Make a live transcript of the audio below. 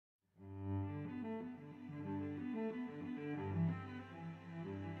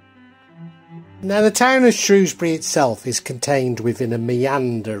Now, the town of Shrewsbury itself is contained within a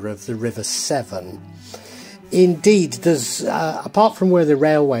meander of the River Severn. Indeed, there's apart from where the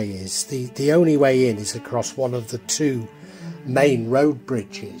railway is, the only way in is across one of the two main road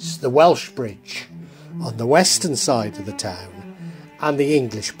bridges, the Welsh Bridge on the western side of the town and the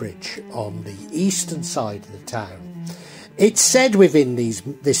English Bridge on the eastern side of the town. It's said within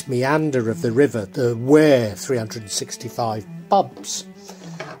this meander of the river there were 365 pubs.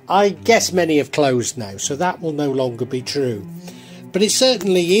 I guess many have closed now, so that will no longer be true. But it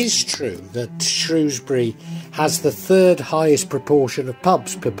certainly is true that Shrewsbury has the third highest proportion of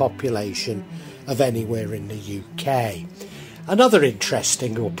pubs per population of anywhere in the UK. Another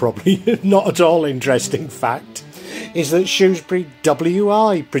interesting, or probably not at all interesting fact, is that Shrewsbury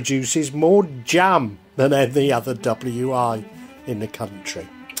WI produces more jam than any other WI in the country.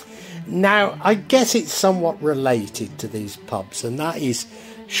 Now, I guess it's somewhat related to these pubs, and that is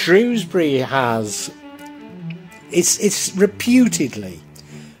Shrewsbury has... It's reputedly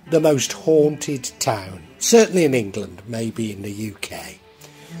the most haunted town, certainly in England, maybe in the UK.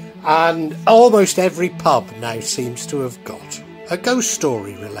 And almost every pub now seems to have got a ghost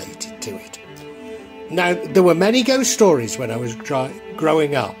story related to it. Now, there were many ghost stories when I was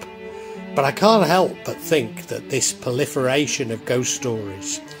growing up, but I can't help but think that this proliferation of ghost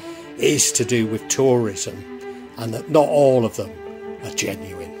stories is to do with tourism, and that not all of them are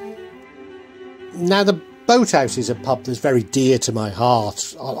genuine. Now, the Boathouse is a pub that's very dear to my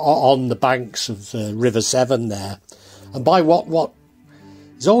heart, on the banks of the River Severn there, and by what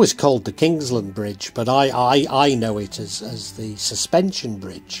is always called the Kingsland Bridge, but I know it as the Suspension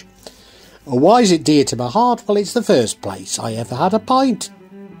Bridge. Well, why is it dear to my heart? Well, it's the first place I ever had a pint.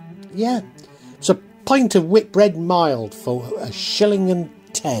 Yeah, it's a pint of Whitbread mild for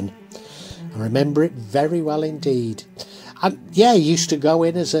 £1.10. I remember it very well indeed. And yeah, I used to go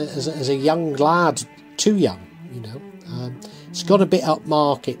in as a young lad, too young, you know. It's got a bit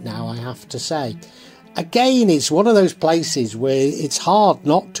upmarket now, I have to say. Again, it's one of those places where it's hard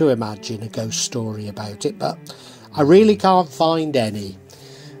not to imagine a ghost story about it, but I really can't find any.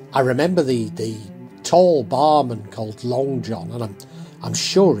 I remember the tall barman called Long John, and I'm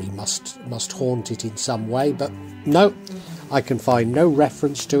sure he must haunt it in some way, but no, I can find no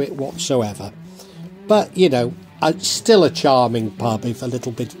reference to it whatsoever. But, you know, still a charming pub, if a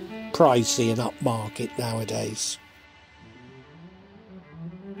little bit pricey and upmarket nowadays.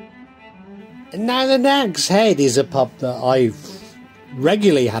 And now the Nag's Head is a pub that I've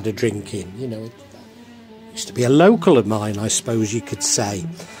regularly had a drink in. You know, it used to be a local of mine, I suppose you could say.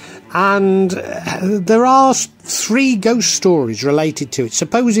 And there are 3 ghost stories related to it,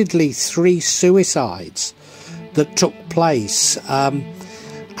 supposedly 3 suicides that took place. I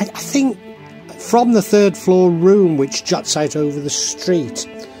think from the 3rd floor room which juts out over the street.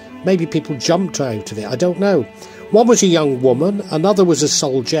 Maybe people jumped out of it, I don't know. One was a young woman, another was a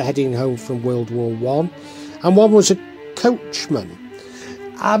soldier heading home from World War I, and one was a coachman.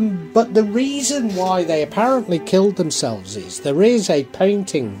 But the reason why they apparently killed themselves is there is a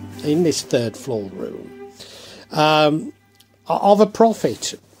painting in this 3rd floor room of a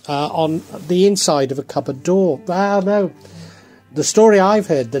prophet on the inside of a cupboard door. Well, no, the story I've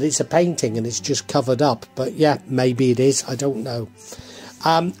heard that it's a painting and it's just covered up, but yeah, maybe it is, I don't know.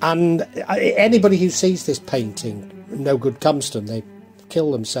 And anybody who sees this painting, no good comes to them, they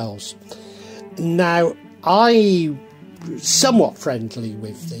kill themselves. Now, I'm somewhat friendly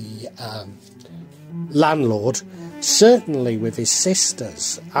with the landlord, certainly with his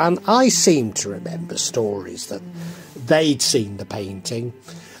sisters, and I seem to remember stories that they'd seen the painting,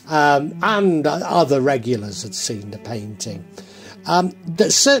 and other regulars had seen the painting.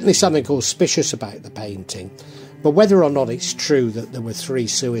 There's certainly something auspicious about the painting, but whether or not it's true that there were 3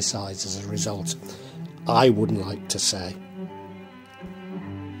 suicides as a result, I wouldn't like to say.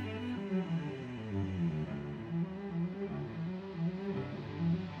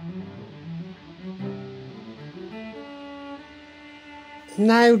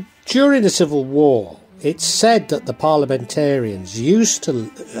 Now, during the Civil War, it's said that the parliamentarians used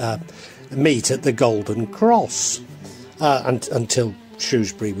to meet at the Golden Cross until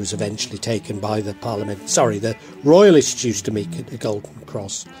Shrewsbury was eventually taken by the the Royalists used to meet at the Golden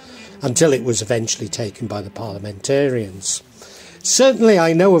Cross until it was eventually taken by the parliamentarians. Certainly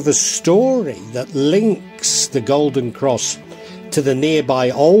I know of a story that links the Golden Cross to the nearby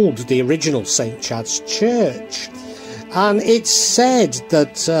the original St Chad's Church. And it's said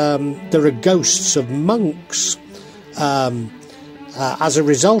that there are ghosts of monks as a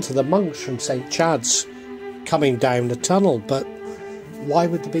result of the monks from St Chad's coming down the tunnel. But why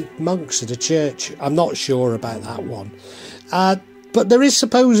would there be monks at a church? I'm not sure about that one. But there is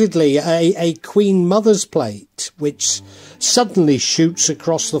supposedly a Queen Mother's plate which suddenly shoots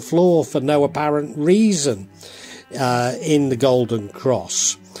across the floor for no apparent reason in the Golden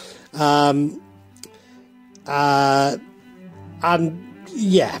Cross. And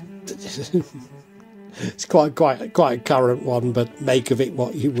yeah, it's quite a current one, but make of it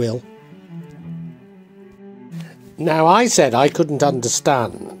what you will. Now, I said I couldn't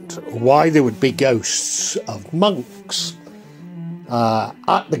understand why there would be ghosts of monks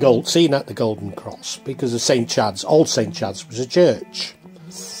seen at the Golden Cross, because of St Chad's. Old St Chad's was a church.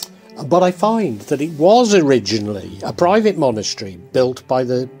 But I find that it was originally a private monastery built by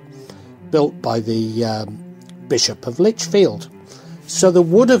the Bishop of Lichfield. So there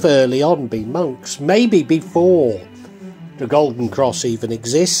would have early on been monks, maybe before the Golden Cross even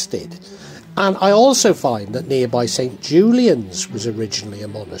existed. And I also find that nearby St Julian's was originally a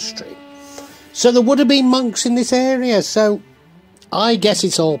monastery. So there would have been monks in this area, so I guess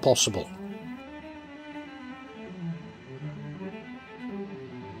it's all possible.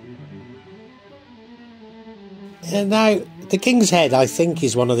 And now, the King's Head, I think,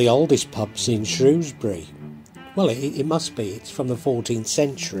 is one of the oldest pubs in Shrewsbury. Well, it must be. It's from the 14th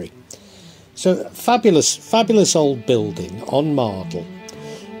century. So, fabulous old building on Mardle.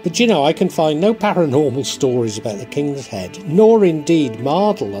 But, you know, I can find no paranormal stories about the King's Head, nor indeed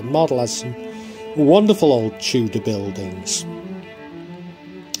Mardle. And Mardle has some wonderful old Tudor buildings.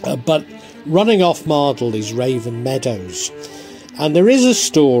 But running off Mardle is Raven Meadows. And there is a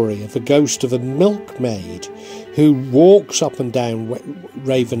story of a ghost of a milkmaid who walks up and down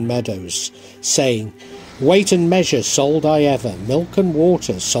Raven Meadows, saying, "Weight and measure sold I ever, milk and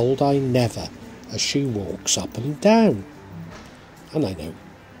water sold I never," as she walks up and down. And I know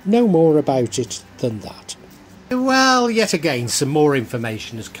no more about it than that. Well, yet again, some more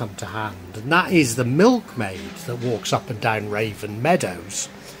information has come to hand, and that is the milkmaid that walks up and down Raven Meadows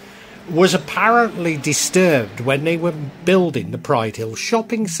was apparently disturbed when they were building the Pride Hill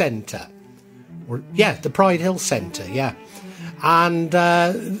shopping centre. The Pride Hill Centre, yeah. And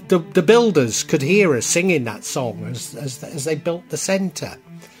the builders could hear her singing that song as they built the centre.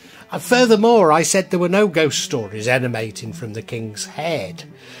 And furthermore, I said there were no ghost stories emanating from the King's Head.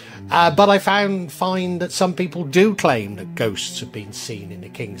 But I find that some people do claim that ghosts have been seen in the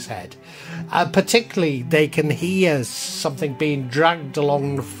King's Head. Particularly, they can hear something being dragged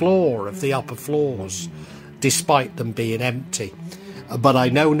along the floor of the upper floors, despite them being empty. But I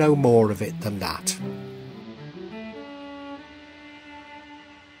know no more of it than that.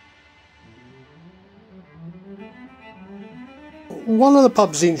 One of the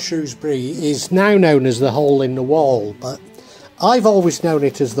pubs in Shrewsbury is now known as the Hole in the Wall, but I've always known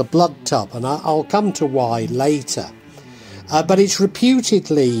it as the Blood Tub, and I'll come to why later. But it's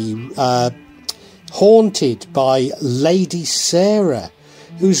reputedly haunted by Lady Sarah,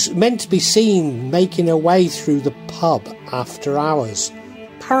 who's meant to be seen making her way through the pub after hours,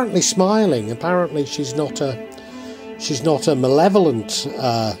 apparently smiling. Apparently she's not a malevolent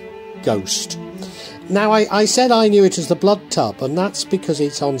ghost. Now, I said I knew it as the Blood Tub, and that's because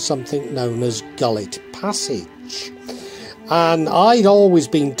it's on something known as Gullet Passage. And I'd always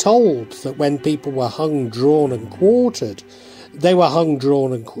been told that when people were hung, drawn and quartered, they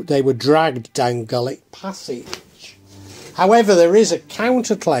were dragged down Gullet Passage. However, there is a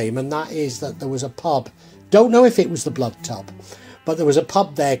counterclaim, and that is that there was a pub, don't know if it was the Blood Tub, but there was a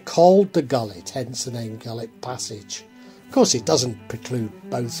pub there called the Gullet, hence the name Gullet Passage. Of course, it doesn't preclude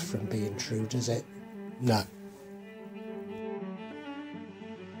both from being true, does it? No.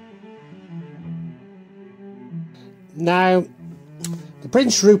 Now, the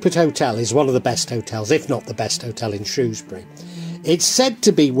Prince Rupert Hotel is one of the best hotels, if not the best hotel in Shrewsbury. It's said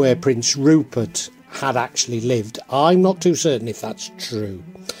to be where Prince Rupert had actually lived. I'm not too certain if that's true.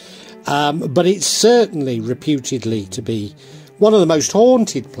 But it's certainly reputedly to be one of the most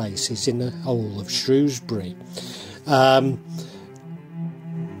haunted places in the whole of Shrewsbury.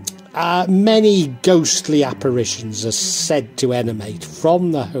 Many ghostly apparitions are said to emanate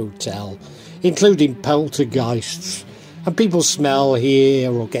from the hotel, including poltergeists, and people smell,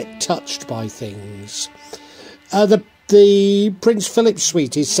 hear or get touched by things. The Prince Philip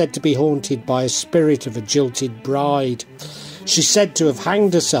suite is said to be haunted by a spirit of a jilted bride. She's said to have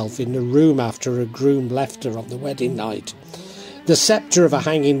hanged herself in the room after her groom left her on the wedding night. The sceptre of a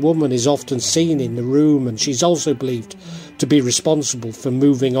hanging woman is often seen in the room, and she's also believed to be responsible for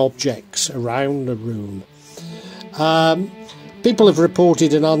moving objects around the room. People have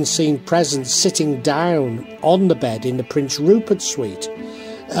reported an unseen presence sitting down on the bed in the Prince Rupert suite.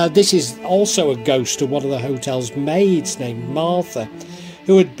 This is also a ghost of one of the hotel's maids named Martha,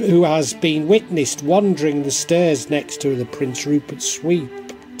 who has been witnessed wandering the stairs next to the Prince Rupert suite.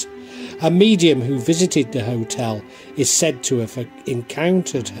 A medium who visited the hotel is said to have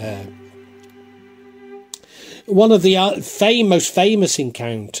encountered her. One of the most famous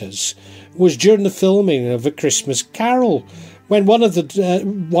encounters was during the filming of A Christmas Carol, when one of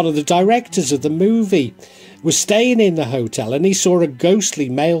the directors of the movie was staying in the hotel and he saw a ghostly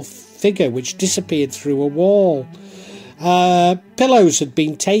male figure which disappeared through a wall. Pillows had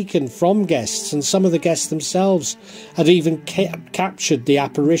been taken from guests, and some of the guests themselves had even captured the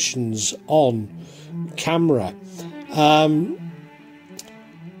apparitions on camera.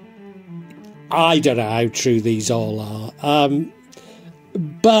 I don't know how true these all are,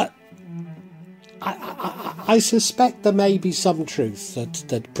 but I suspect there may be some truth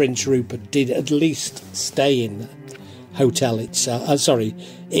that Prince Rupert did at least stay in the hotel itself.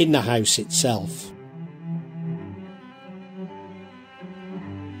 In the house itself.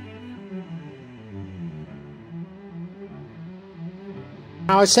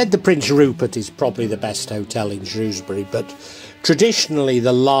 Now, I said the Prince Rupert is probably the best hotel in Shrewsbury, but traditionally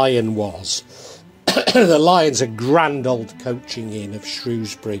the Lion was. The Lion's a grand old coaching inn of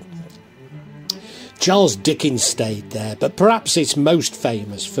Shrewsbury. Charles Dickens stayed there, but perhaps it's most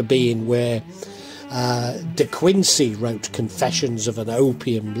famous for being where De Quincey wrote Confessions of an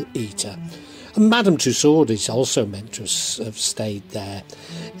Opium Eater. And Madame Tussaud is also meant to have stayed there.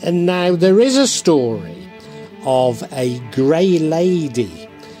 And now there is a story of a grey lady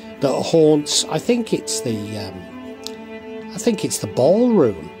that haunts. I think it's the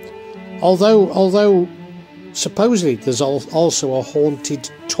ballroom. Although supposedly there's also a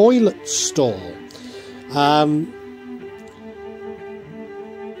haunted toilet stall.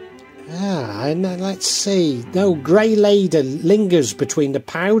 Let's see. No, grey lady lingers between the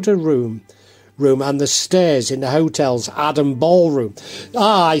powder room and the stairs in the hotel's Adam Ballroom.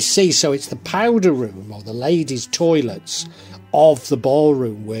 I see. So it's the powder room, or the ladies' toilets of the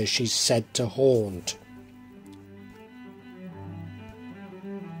ballroom, where she's said to haunt.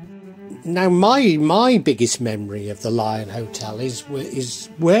 Now, my biggest memory of the Lion Hotel is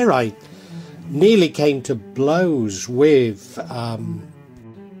where I nearly came to blows with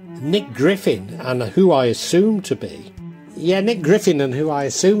Nick Griffin and who I assumed to be. Yeah, Nick Griffin and who I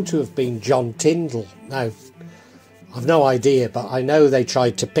assumed to have been John Tyndall. Now, I've no idea, but I know they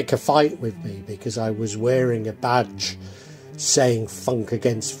tried to pick a fight with me because I was wearing a badge saying Funk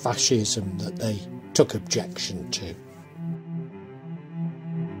Against Fascism that they took objection to.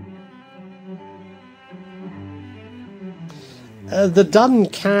 The Dun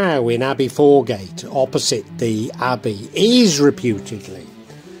Cow in Abbey Foregate, opposite the Abbey, is reputedly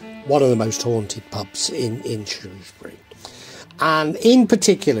one of the most haunted pubs in Shrewsbury. And in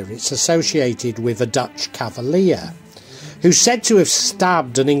particular, it's associated with a Dutch cavalier who's said to have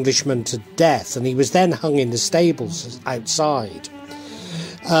stabbed an Englishman to death, and he was then hung in the stables outside.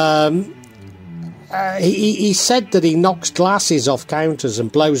 He said that he knocks glasses off counters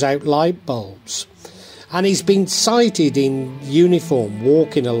and blows out light bulbs. And he's been sighted in uniform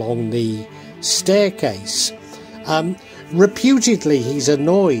walking along the staircase. Reputedly, he's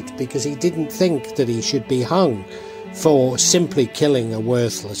annoyed because he didn't think that he should be hung for simply killing a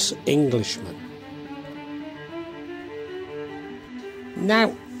worthless Englishman.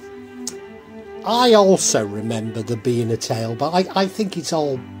 Now, I also remember there being a tale, but I think it's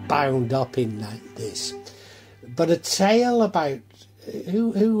all bound up in this. But a tale about,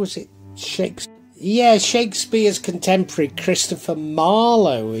 who was it? Shakespeare? Yeah, Shakespeare's contemporary Christopher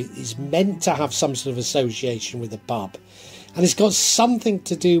Marlowe is meant to have some sort of association with the pub. And it's got something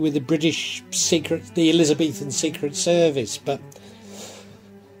to do with the Elizabethan Secret Service, but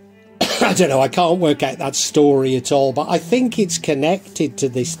I don't know, I can't work out that story at all, but I think it's connected to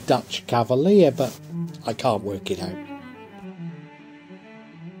this Dutch cavalier, but I can't work it out.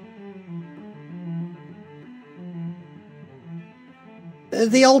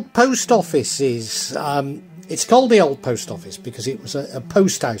 The old post office is, it's called the old post office because it was a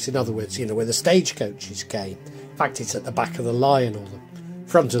post house, in other words, where the stagecoaches came. In fact, it's at the back of the Lion, or the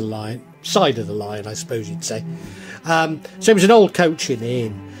front of the Lion, side of the Lion, I suppose you'd say. So it was an old coaching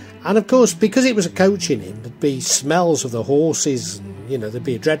inn. And of course, because it was a coaching inn, there'd be smells of the horses, and, there'd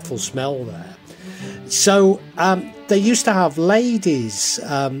be a dreadful smell there. So they used to have ladies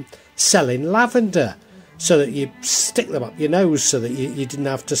selling lavender, so that you stick them up your nose so that you didn't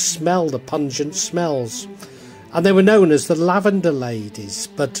have to smell the pungent smells. And they were known as the lavender ladies,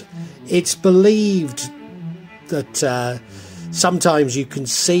 but it's believed that sometimes you can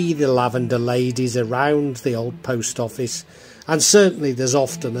see the lavender ladies around the old post office, and certainly there's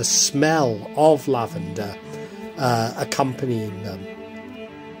often a smell of lavender accompanying them.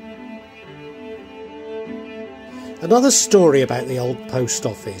 Another story about the old post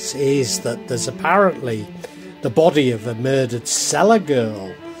office is that there's apparently the body of a murdered cellar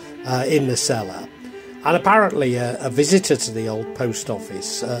girl in the cellar, and apparently a visitor to the old post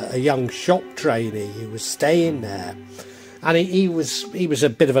office, a young shop trainee who was staying there, and he was a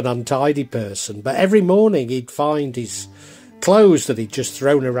bit of an untidy person, but every morning he'd find his clothes that he'd just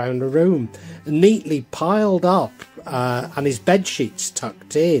thrown around the room neatly piled up, and his bed sheets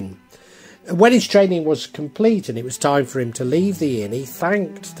tucked in. When his training was complete and it was time for him to leave the inn, he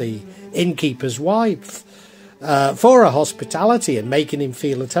thanked the innkeeper's wife for her hospitality and making him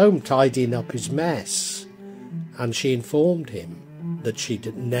feel at home, tidying up his mess. And she informed him that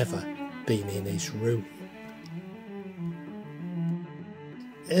she'd never been in his room.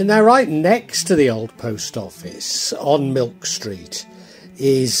 Now, right next to the old post office on Milk Street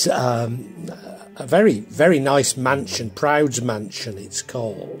is a very, very nice mansion, Proud's Mansion it's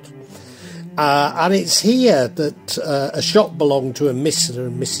called. And it's here that a shop belonged to a Mr.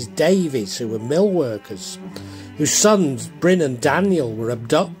 and Mrs. Davies, who were mill workers, whose sons, Bryn and Daniel, were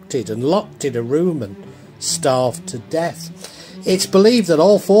abducted and locked in a room and starved to death. It's believed that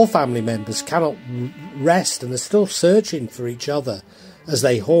all four family members cannot rest and are still searching for each other as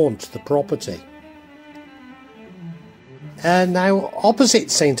they haunt the property. Now, opposite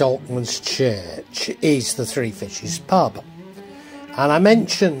St Altman's Church is the Three Fishes pub. And I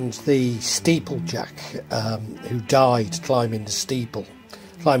mentioned the steeplejack who died climbing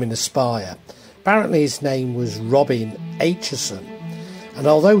the spire. Apparently his name was Robin Aitchison. And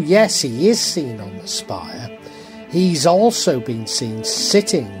although, yes, he is seen on the spire, he's also been seen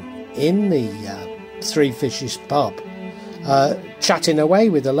sitting in the Three Fishes pub, chatting away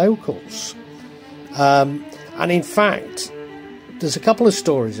with the locals. And in fact, there's a couple of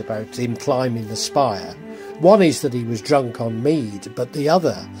stories about him climbing the spire. One is that he was drunk on mead, but the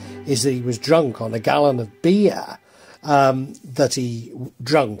other is that he was drunk on a gallon of beer that he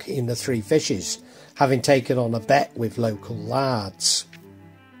drunk in the Three Fishes, having taken on a bet with local lads.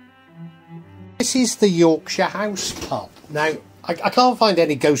 This is the Yorkshire House pub. Now, I can't find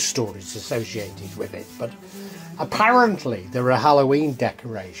any ghost stories associated with it, but apparently there are Halloween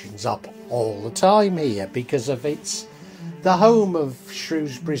decorations up all the time here because of it's the home of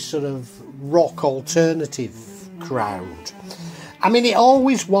Shrewsbury's sort of rock alternative crowd. I mean, it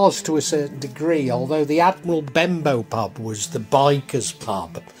always was to a certain degree, although the Admiral Benbow pub was the bikers'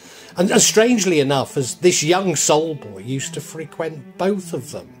 pub. And strangely enough, as this young soul boy used to frequent both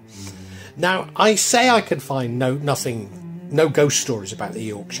of them. Now, I say I can find no ghost stories about the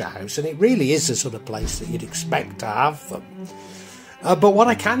Yorkshire House, and it really is the sort of place that you'd expect to have them. But what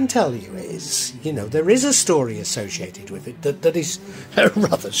I can tell you is, you know, there is a story associated with it that is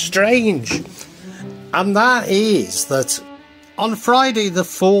rather strange. And that is that on Friday the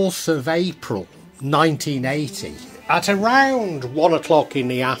 4th of April 1980, at around 1 o'clock in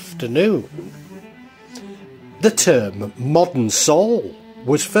the afternoon, the term modern soul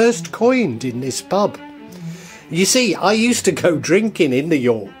was first coined in this pub. You see, I used to go drinking in the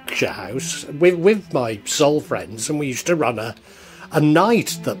Yorkshire House with my soul friends, and we used to run a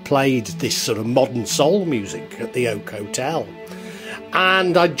night that played this sort of modern soul music at the Oak Hotel.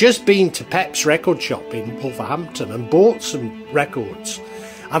 And I'd just been to Pep's record shop in Wolverhampton and bought some records.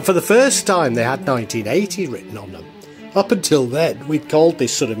 And for the first time they had 1980 written on them. Up until then, we'd called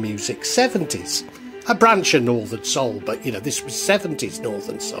this sort of music 70s. A branch of Northern Soul, but, you know, this was 70s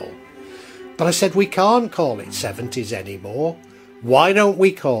Northern Soul. But I said, we can't call it 70s anymore. Why don't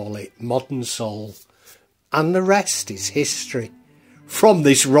we call it Modern Soul? And the rest is history. From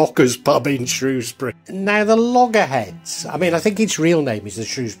this rockers pub in Shrewsbury. Now, the Loggerheads. I mean, I think its real name is the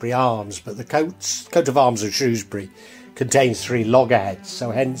Shrewsbury Arms, but the coat of arms of Shrewsbury contains 3 loggerheads,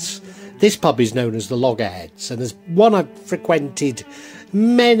 so hence this pub is known as the Loggerheads, and there's one I've frequented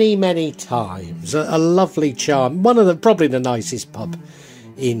many, many times. A lovely charm, one of the probably the nicest pub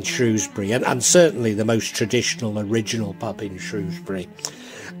in Shrewsbury, and certainly the most traditional, original pub in Shrewsbury.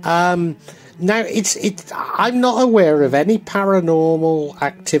 Now, I'm not aware of any paranormal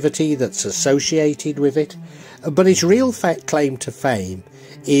activity that's associated with it, but its real claim to fame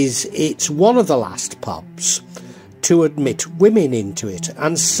is it's one of the last pubs to admit women into it,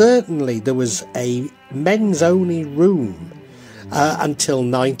 and certainly there was a men's-only room until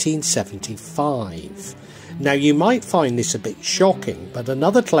 1975. Now, you might find this a bit shocking, but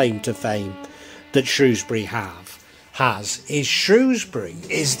another claim to fame that Shrewsbury has is Shrewsbury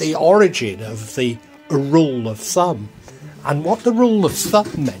is the origin of the rule of thumb. And what the rule of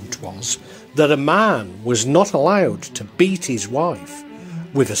thumb meant was that a man was not allowed to beat his wife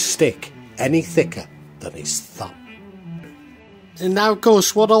with a stick any thicker than his thumb. And now, of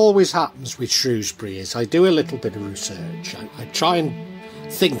course, what always happens with Shrewsbury is I do a little bit of research. I try and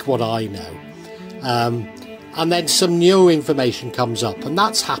think what I know. And then some new information comes up, and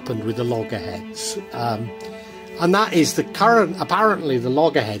that's happened with the Loggerheads. And that is apparently the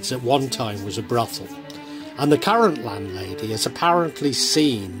Loggerheads at one time was a brothel. And the current landlady has apparently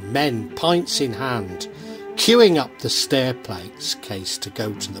seen men, pints in hand, queuing up the staircase to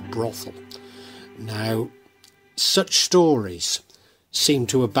go to the brothel. Now, such stories seem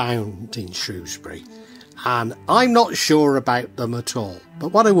to abound in Shrewsbury, and I'm not sure about them at all.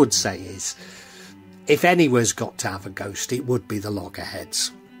 But what I would say is, if anywhere's got to have a ghost, it would be the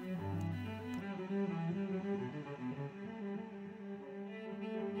Loggerheads.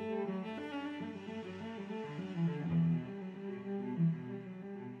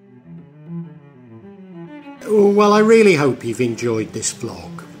 Well, I really hope you've enjoyed this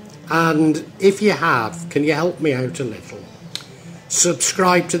vlog, and if you have, can you help me out a little?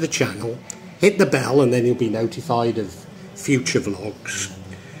 Subscribe to the channel, hit the bell, and then you'll be notified of future vlogs.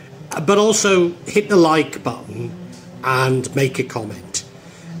 But also hit the like button and make a comment,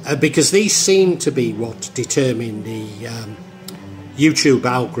 because these seem to be what determine the YouTube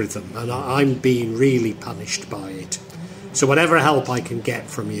algorithm, and I'm being really punished by it. So whatever help I can get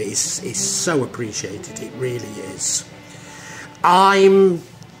from you is so appreciated. It really is. When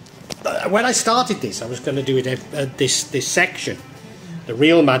I started this, I was going to do it this section, the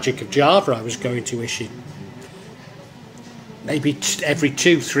real magic of Java. I was going to issue maybe every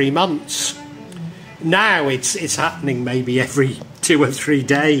 2-3 months. Now it's happening maybe every 2 or 3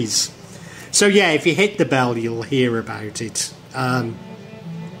 days. So yeah, if you hit the bell, you'll hear about it. And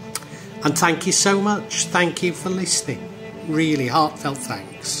thank you so much. Thank you for listening. Really heartfelt thanks.